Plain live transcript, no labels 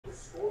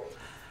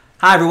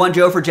Hi everyone,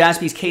 Joe for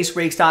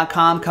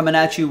JaspysCaseBreaks.com coming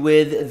at you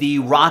with the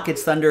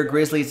Rockets, Thunder,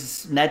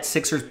 Grizzlies, Nets,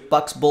 Sixers,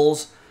 Bucks,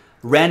 Bulls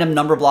random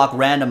number block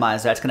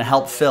randomizer. That's going to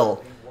help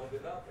fill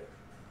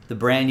the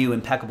brand new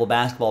Impeccable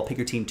Basketball Pick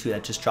Your Team 2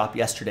 that just dropped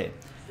yesterday.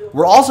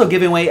 We're also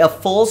giving away a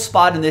full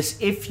spot in this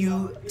if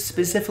you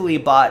specifically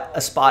bought a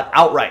spot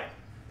outright.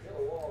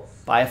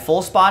 Buy a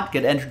full spot,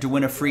 get entered to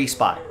win a free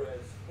spot.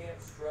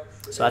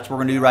 So that's what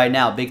we're going to do right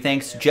now. Big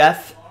thanks to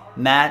Jeff,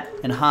 Matt,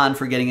 and Han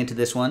for getting into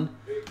this one.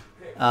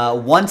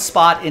 One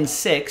spot in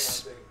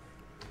 6.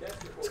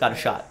 It's got a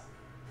shot.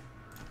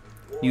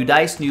 New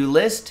dice, new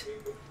list.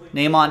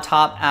 Name on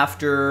top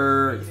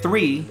after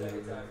 3.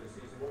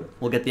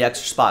 We'll get the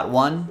extra spot.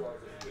 1,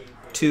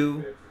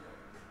 2,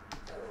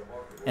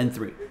 and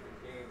 3.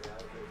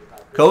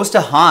 Goes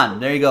to Han.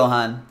 There you go,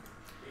 Han.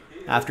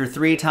 After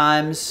 3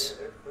 times,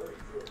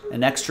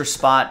 an extra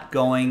spot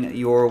going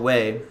your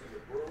way.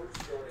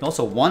 You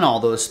also won all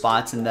those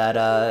spots in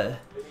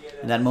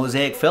that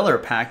Mosaic filler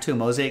pack too,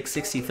 Mosaic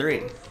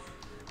 63.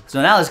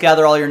 So now let's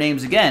gather all your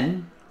names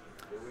again,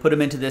 put them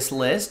into this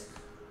list.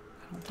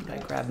 I don't think I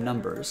grabbed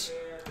numbers.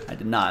 I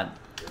did not.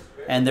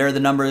 And there are the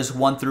numbers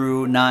 1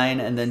 through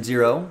 9 and then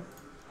 0.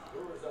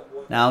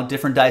 Now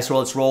different dice roll.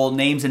 Let's roll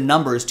names and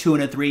numbers 2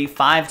 and a 3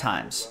 5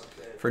 times.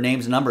 For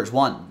names and numbers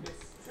 1,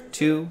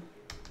 2,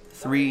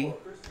 3,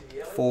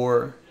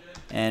 4,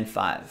 and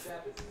 5.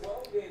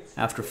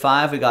 After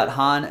 5 we got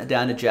Han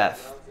down to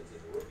Jeff.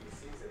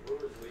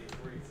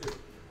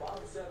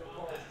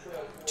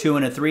 2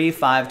 and a 3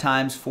 5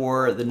 times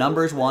for the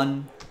numbers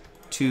 1,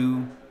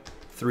 2,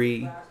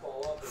 3,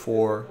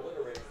 4,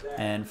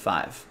 and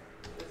 5.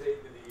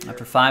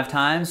 After 5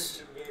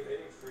 times,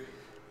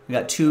 we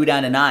got 2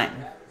 down to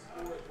 9.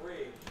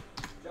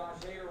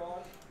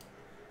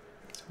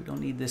 So we don't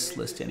need this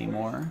list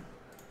anymore.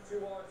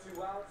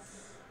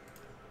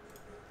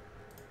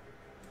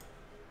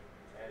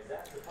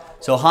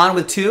 So Han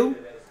with 2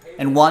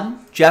 and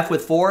 1, Jeff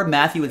with 4,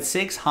 Matthew with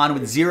 6, Han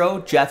with 0,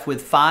 Jeff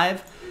with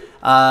 5.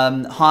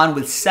 Han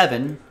with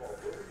 7,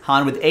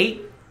 Han with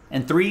 8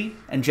 and 3,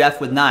 and Jeff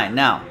with 9.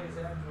 Now,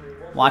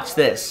 watch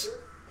this.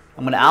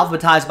 I'm going to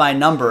alphabetize by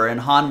number,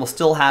 and Han will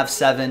still have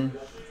 7,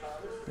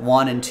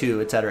 1, and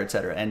 2,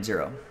 etc., and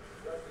 0.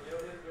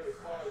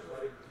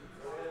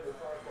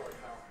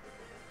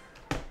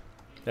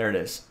 There it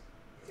is.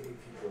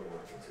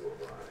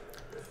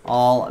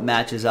 All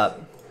matches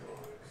up.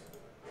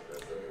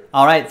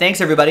 All right, thanks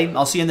everybody.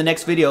 I'll see you in the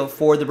next video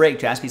for the break.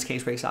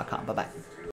 JaspysCaseBreaks.com. Bye-bye.